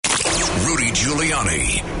Rudy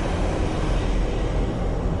Giuliani.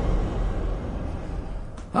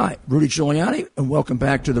 Hi, Rudy Giuliani, and welcome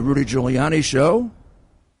back to the Rudy Giuliani Show.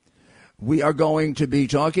 We are going to be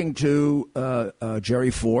talking to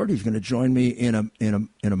Jerry Ford. He's going to join me in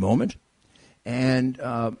a moment, and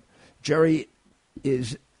Jerry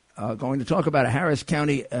is going to talk about a Harris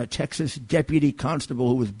County, Texas deputy constable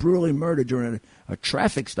who was brutally murdered during a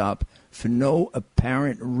traffic stop for no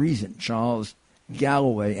apparent reason, Charles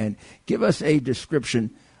Galloway, and give us a description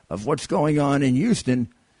of what's going on in Houston,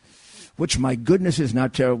 which, my goodness, is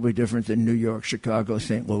not terribly different than New York, Chicago,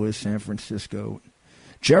 St. Louis, San Francisco.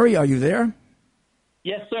 Jerry, are you there?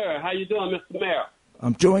 Yes, sir. How you doing, Mr. Mayor?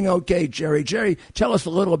 I'm doing okay, Jerry. Jerry, tell us a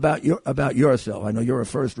little about yourself. I know you're a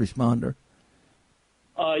first responder.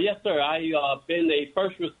 Yes, sir. I've been a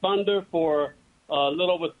first responder for a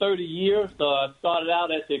little over 30 years. I started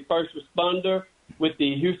out as a first responder with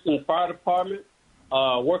the Houston Fire Department,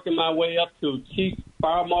 working my way up to Chief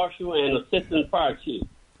Fire Marshal and Assistant Fire Chief.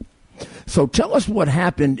 So tell us what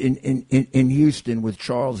happened in Houston with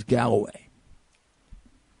Charles Galloway.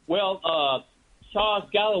 Well, Charles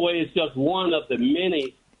Galloway is just one of the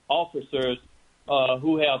many officers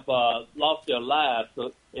who have lost their lives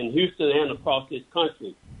in Houston and across this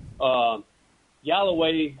country.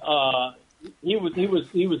 Galloway, he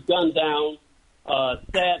was gunned down,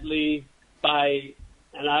 sadly, by,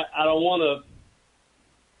 and I don't want to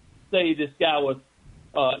say this guy was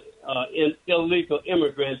illegal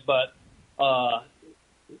immigrant, but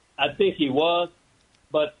I think he was.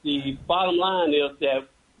 But the bottom line is that,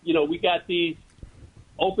 you know, we got these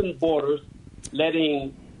open borders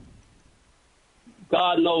letting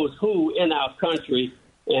God knows who in our country,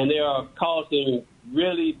 and they are causing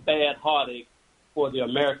really bad heartache for the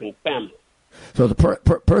American family. So the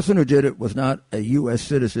person who did it was not a U.S.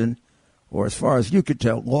 citizen, or as far as you could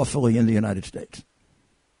tell, lawfully in the United States.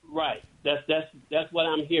 Right. That's what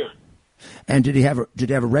I'm hearing. And did he have a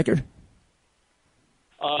record?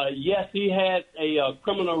 Yes, he had a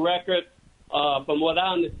criminal record. From what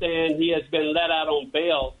I understand, he has been let out on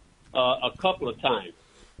bail a couple of times,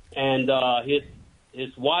 and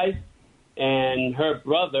his wife and her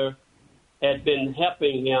brother had been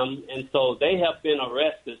helping him, and so they have been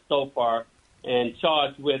arrested so far and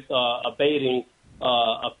charged with abating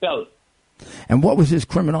a felony. And what was his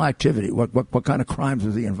criminal activity? What kind of crimes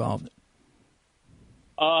was he involved in?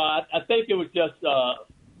 I think it was just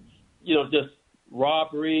just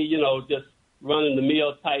robbery, just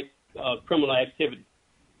run-of-the-mill type criminal activity.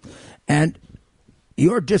 And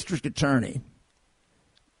your district attorney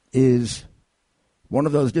is one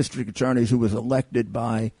of those district attorneys who was elected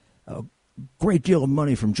by a great deal of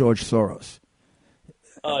money from George Soros.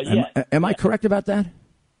 Yes. Am I correct about that?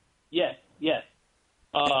 Yes.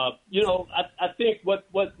 I think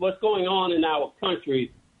what's going on in our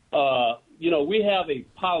country, we have a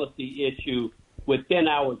policy issue within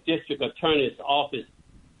our district attorney's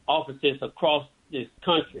offices across this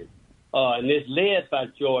country, and it's led by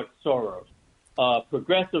George Soros.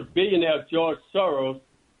 Progressive billionaire George Soros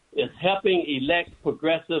is helping elect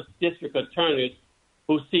progressive district attorneys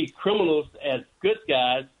who see criminals as good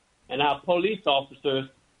guys and our police officers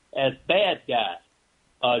as bad guys.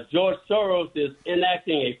 George Soros is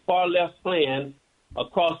enacting a far-left plan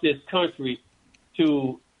across this country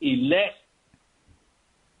to elect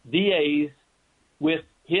DAs with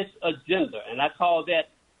his agenda. And I call that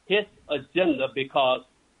his agenda because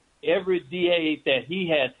every DA that he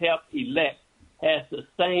has helped elect has the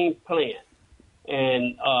same plan.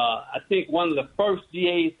 And I think one of the first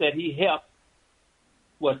DAs that he helped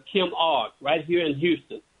was Kim Ogg right here in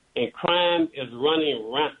Houston. And crime is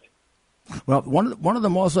running rampant. Well, one of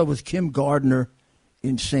them also was Kim Gardner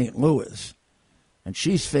in St. Louis, and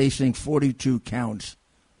she's facing 42 counts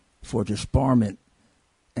for disbarment.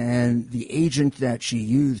 And the agent that she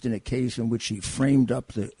used in a case in which she framed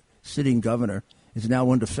up the sitting governor is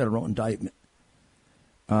now under federal indictment.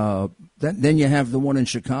 Then you have the one in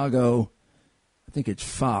Chicago, I think it's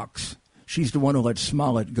Fox. She's the one who let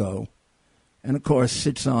Smollett go. And, of course,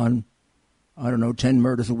 sits on, 10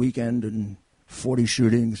 murders a weekend and 40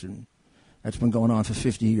 shootings, and that's been going on for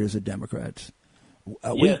 50 years of Democrats.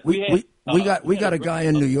 We got a guy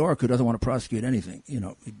in New York who doesn't want to prosecute anything,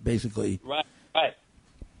 basically. Right.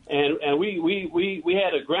 And we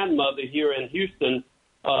had a grandmother here in Houston.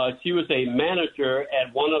 She was a manager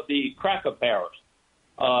at one of the Cracker Barrels.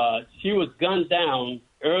 She was gunned down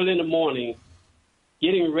early in the morning,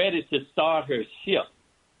 getting ready to start her shift.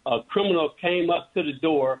 A criminal came up to the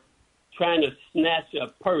door trying to snatch a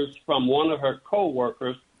purse from one of her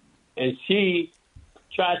co-workers, and she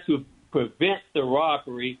tried to prevent the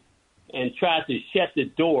robbery and tried to shut the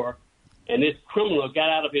door, and this criminal got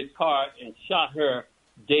out of his car and shot her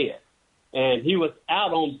dead. And he was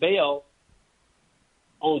out on bail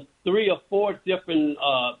on 3 or 4 different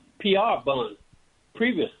PR bonds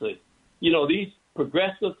previously. You know, these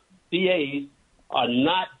progressive DAs are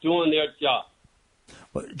not doing their job.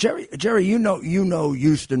 Well, Jerry, you know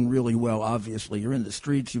Houston really well. Obviously, you're in the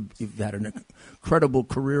streets. You've had an incredible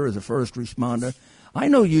career as a first responder. I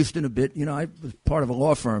know Houston a bit. You know, I was part of a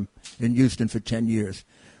law firm in Houston for 10 years,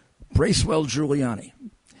 Bracewell Giuliani,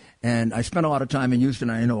 and I spent a lot of time in Houston.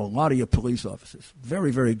 I know a lot of your police officers,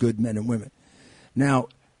 very, very good men and women. Now,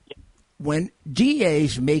 when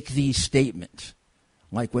DAs make these statements,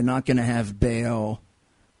 like we're not going to have bail,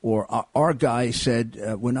 or our guy said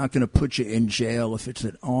we're not going to put you in jail if it's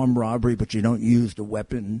an armed robbery, but you don't use the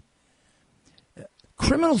weapon.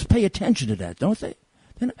 Criminals pay attention to that, don't they?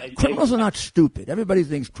 Criminals are not stupid. Everybody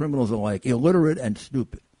thinks criminals are like illiterate and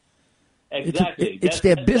stupid. Exactly. It's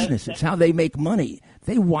their business. It's how they make money.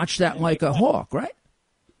 They watch that like a hawk, right?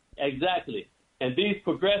 Exactly. And these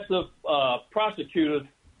progressive prosecutors,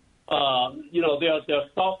 you know, they're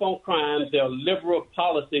soft on crime. Their liberal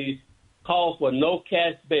policies call for no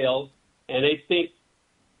cash bail, and they think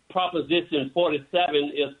Proposition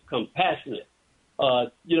 47 is compassionate.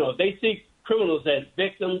 You know, they see criminals as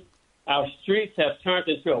victims. Our streets have turned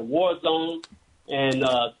into a war zone, and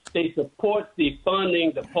they support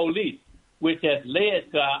defunding the police, which has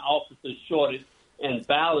led to our officers' shortage and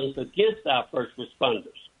violence against our first responders.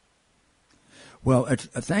 Well,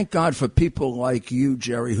 thank God for people like you,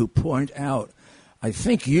 Jerry, who point out, I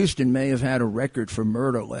think Houston may have had a record for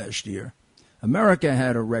murder last year. America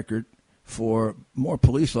had a record for more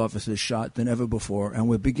police officers shot than ever before, and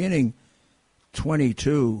we're beginning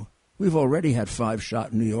 22. We've already had 5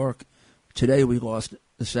 shot in New York. Today we lost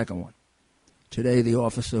the second one. Today the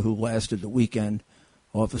officer who lasted the weekend,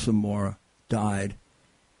 Officer Moore, died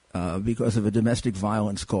because of a domestic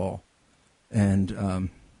violence call. And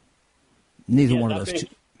neither one of us. I've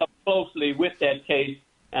been closely with that case,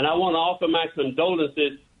 and I want to offer my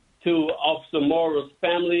condolences to Officer Moore's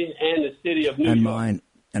family and the city of New York.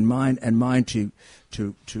 And mine to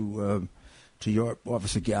your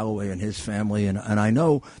Officer Galloway and his family. And I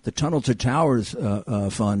know the Tunnel to Towers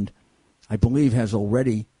Fund, I believe, has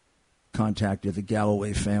already contacted the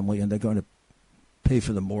Galloway family, and they're going to pay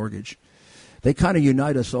for the mortgage. They kind of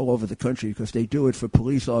unite us all over the country because they do it for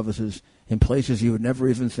police officers in places you would never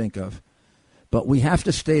even think of. But we have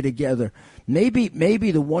to stay together. Maybe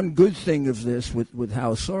the one good thing of this, with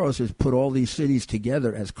how Soros has put all these cities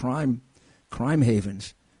together as crime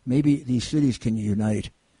havens, maybe these cities can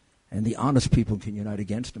unite, and the honest people can unite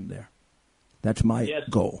against them there. That's my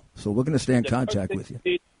goal. So we're going to stay in contact with you.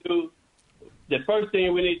 The first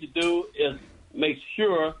thing we need to do is make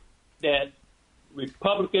sure that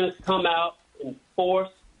Republicans come out in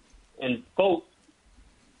force and vote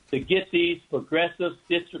to get these progressive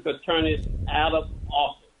district attorneys out of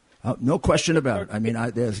office. No question about it. I mean,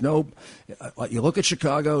 there's no you look at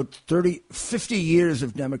Chicago, 50 years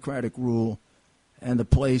of Democratic rule, and the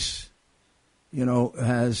place, you know,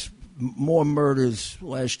 has more murders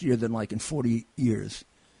last year than like in 40 years.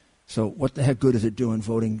 So what the heck good is it doing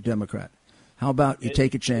voting Democrat? How about you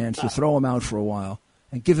take a chance, you throw them out for a while,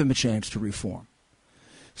 and give them a chance to reform?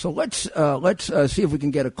 So let's see if we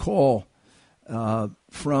can get a call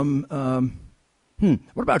from,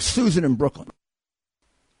 what about Susan in Brooklyn?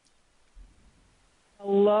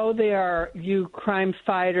 Hello there, you crime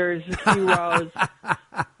fighters, heroes.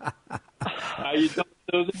 How you doing,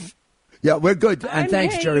 Susan? Yeah, we're good. And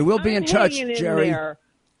thanks, Jerry. We'll be in touch, Jerry.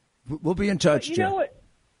 We'll be in touch, Jerry.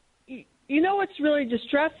 You know what's really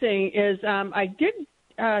distressing is I did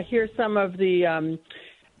hear some of the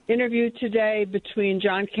interview today between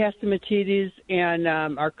John Catsimatidis and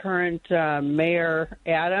our current Mayor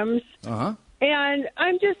Adams. Uh-huh. And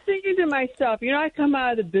I'm just thinking to myself, you know, I come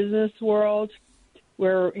out of the business world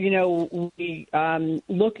where, you know, we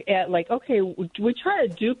look at like, okay, we try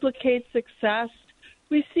to duplicate success.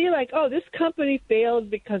 We see like, oh, this company failed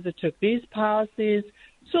because it took these policies,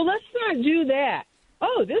 so let's not do that.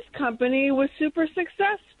 Oh, this company was super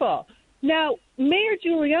successful. Now, Mayor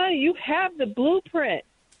Giuliani, you have the blueprint.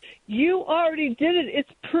 You already did it.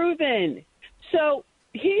 It's proven. So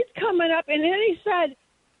he's coming up, and then he said,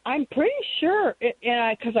 I'm pretty sure,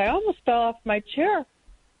 because I almost fell off my chair,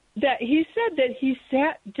 that he said that he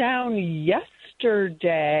sat down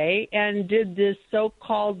yesterday and did this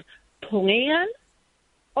so-called plan.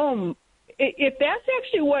 If that's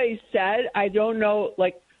actually what he said, I don't know,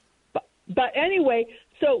 but anyway,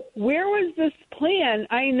 so where was this plan?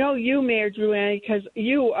 I know you, Mayor Giuliani, because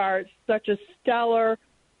you are such a stellar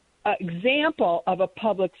example of a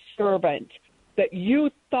public servant that you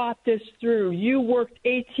thought this through. You worked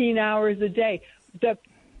 18 hours a day. The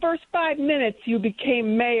first 5 minutes you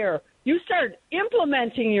became mayor, you started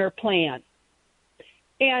implementing your plan.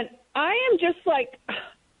 And I am just like,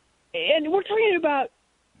 and we're talking about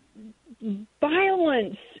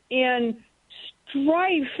violence and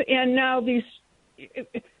strife, and now these.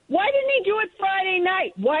 Why didn't he do it Friday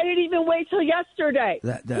night? Why did he even wait till yesterday?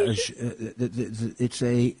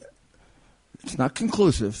 It's not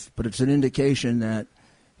conclusive, but it's an indication that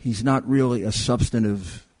he's not really a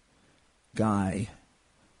substantive guy.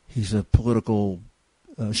 He's a political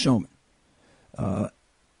showman.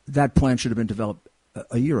 That plan should have been developed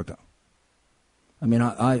a year ago. I mean,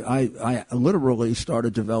 I literally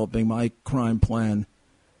started developing my crime plan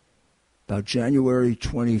about January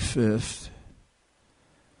 25th,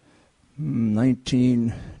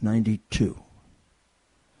 1992,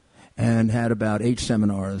 and had about 8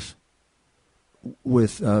 seminars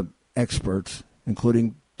with experts,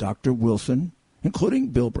 including Dr. Wilson, including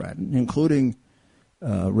Bill Bratton, including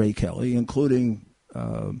Ray Kelly, including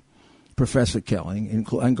Professor Kelly, and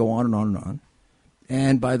go on and on and on.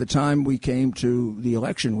 And by the time we came to the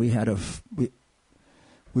election, we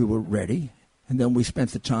were ready. And then we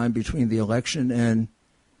spent the time between the election and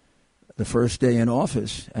the first day in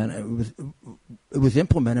office, and it was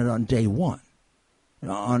implemented on day one,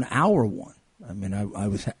 on hour one. I mean,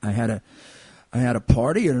 I had a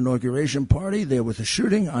party, an inauguration party. There was a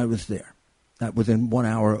shooting. I was there. That within 1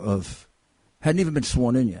 hour of, hadn't even been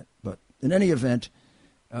sworn in yet. But in any event,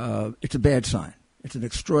 it's a bad sign. It's an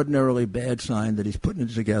extraordinarily bad sign that he's putting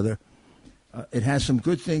it together. It has some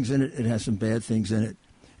good things in it. It has some bad things in it.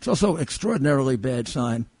 It's also an extraordinarily bad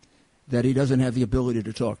sign that he doesn't have the ability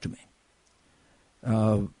to talk to me.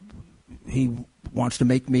 He wants to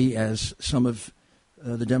make me, as some of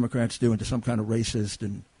the Democrats do, into some kind of racist,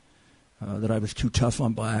 and that I was too tough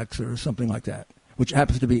on blacks or something like that, which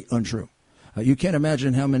happens to be untrue. You can't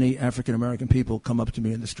imagine how many African-American people come up to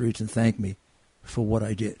me in the streets and thank me for what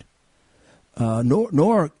I did.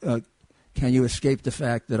 Nor can you escape the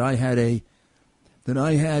fact that I had a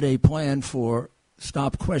plan for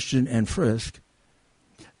stop, question, and frisk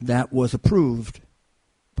that was approved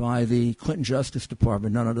by the Clinton Justice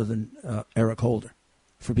Department, none other than Eric Holder,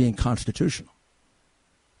 for being constitutional.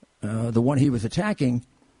 The one he was attacking,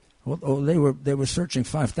 they were searching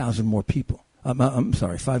 5,000 more people.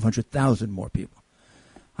 500,000 more people.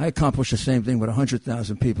 I accomplished the same thing with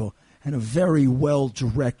 100,000 people and a very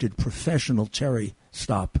well-directed professional Terry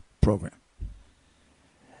stop program.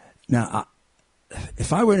 Now,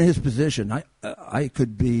 if I were in his position, I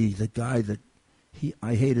could be the guy that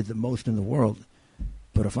I hated the most in the world.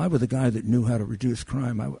 But if I were the guy that knew how to reduce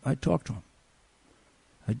crime, I'd talk to him.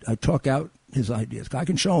 I'd talk out his ideas. I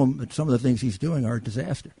can show him that some of the things he's doing are a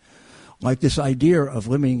disaster. Like this idea of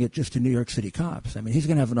limiting it just to New York City cops. I mean, he's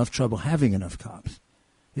going to have enough trouble having enough cops.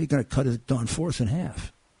 He's going to cut his darn force in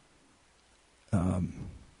half. A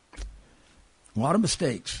lot of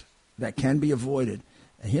mistakes that can be avoided.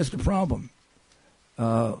 And here's the problem.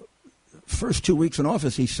 First 2 weeks in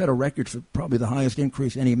office, he set a record for probably the highest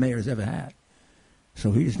increase any mayor's ever had.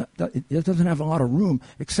 So he doesn't have a lot of room,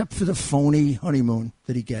 except for the phony honeymoon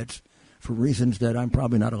that he gets for reasons that I'm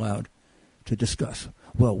probably not allowed to discuss.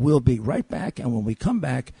 Well, we'll be right back, and when we come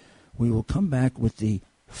back, we will come back with the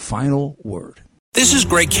final word. This is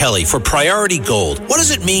Greg Kelly for Priority Gold. What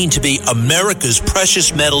does it mean to be America's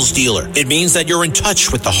precious metals dealer? It means that you're in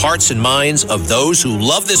touch with the hearts and minds of those who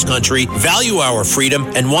love this country, value our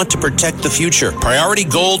freedom, and want to protect the future. Priority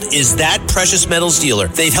Gold is that precious metals dealer.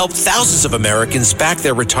 They've helped thousands of Americans back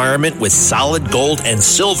their retirement with solid gold and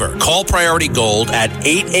silver. Call Priority Gold at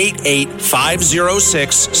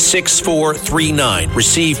 888-506-6439.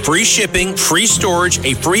 Receive free shipping, free storage,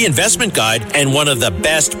 a free investment guide, and one of the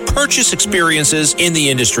best purchase experiences in the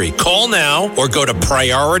industry. Call now or go to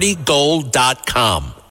PriorityGold.com.